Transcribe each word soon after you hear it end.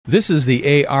This is the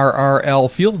ARRL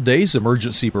Field Days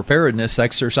Emergency Preparedness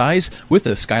Exercise with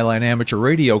the Skyline Amateur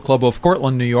Radio Club of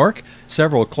Cortland, New York,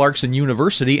 several Clarkson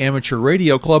University Amateur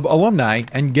Radio Club alumni,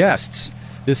 and guests.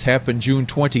 This happened June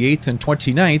 28th and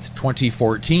 29th,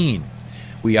 2014.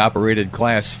 We operated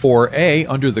Class 4A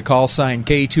under the call sign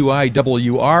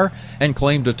K2IWR and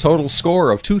claimed a total score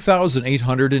of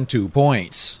 2,802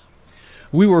 points.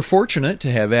 We were fortunate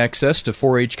to have access to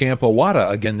 4-H Camp Owahta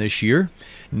again this year.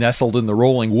 Nestled in the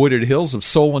rolling wooded hills of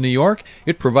Solon, New York,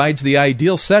 it provides the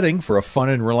ideal setting for a fun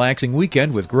and relaxing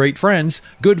weekend with great friends,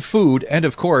 good food, and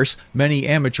of course, many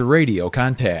amateur radio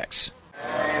contacts.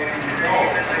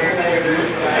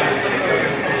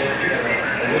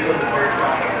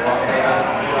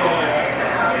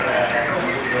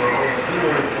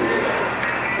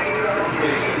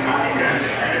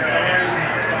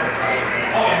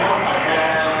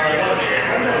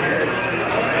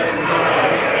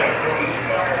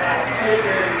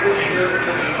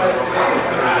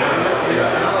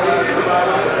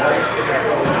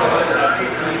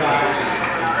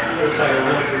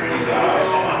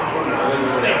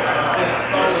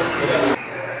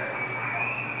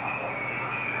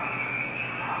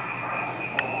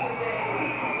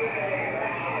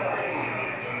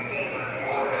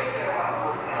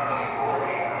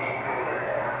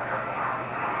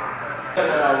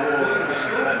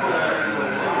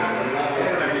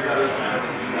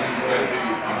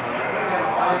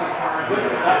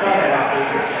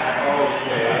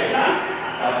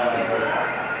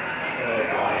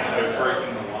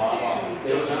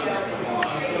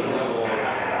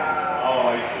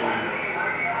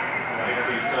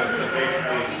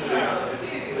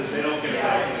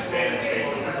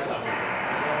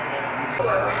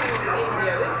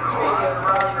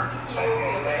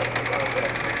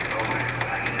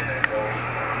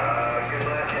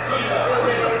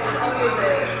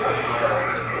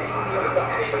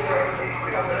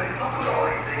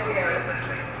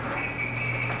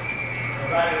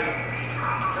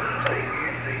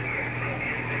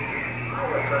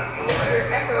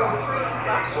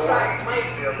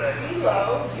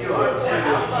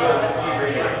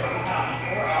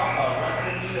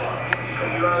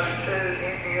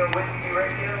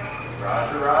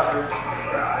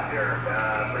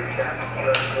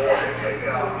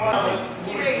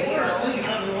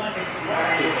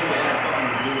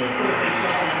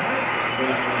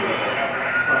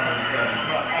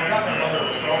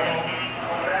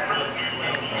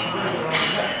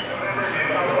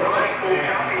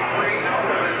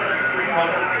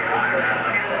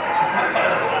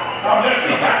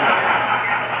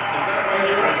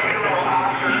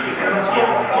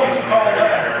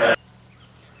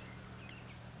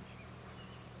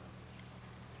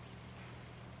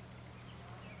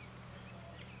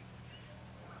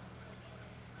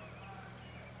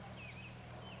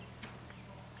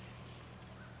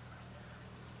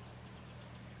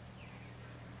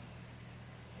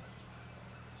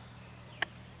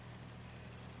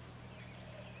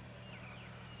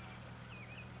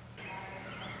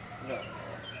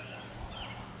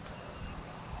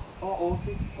 Oh,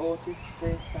 Otis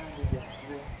FaceTimed us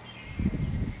yesterday.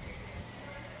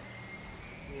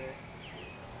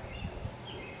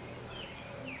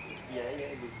 Yeah, he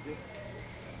lives it.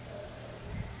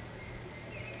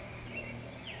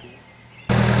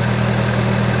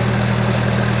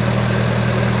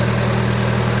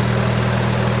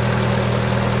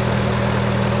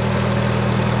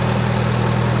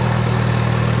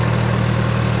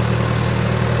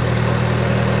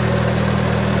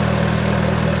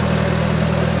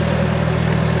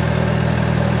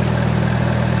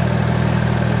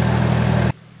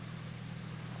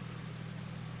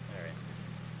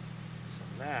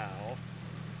 Now,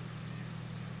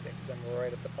 because I'm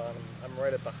right at the bottom, I'm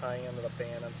right at the high end of the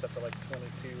band. I'm set to like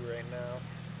 22 right now.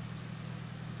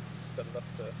 Set it up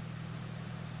to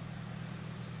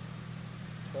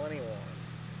 21.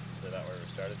 Is that where we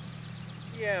started?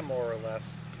 Yeah, more or less.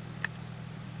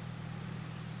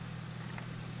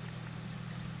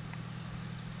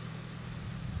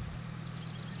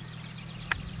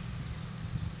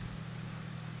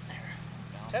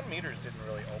 Balance. 10 meters didn't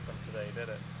really open today, did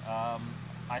it?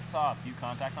 I saw a few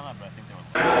contacts on that, but I think they were.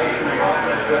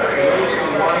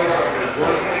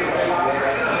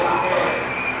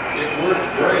 It worked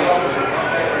great.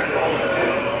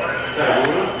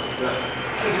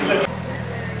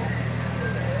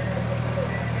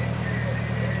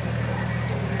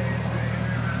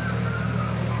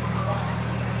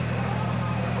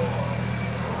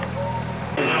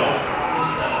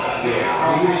 Yeah,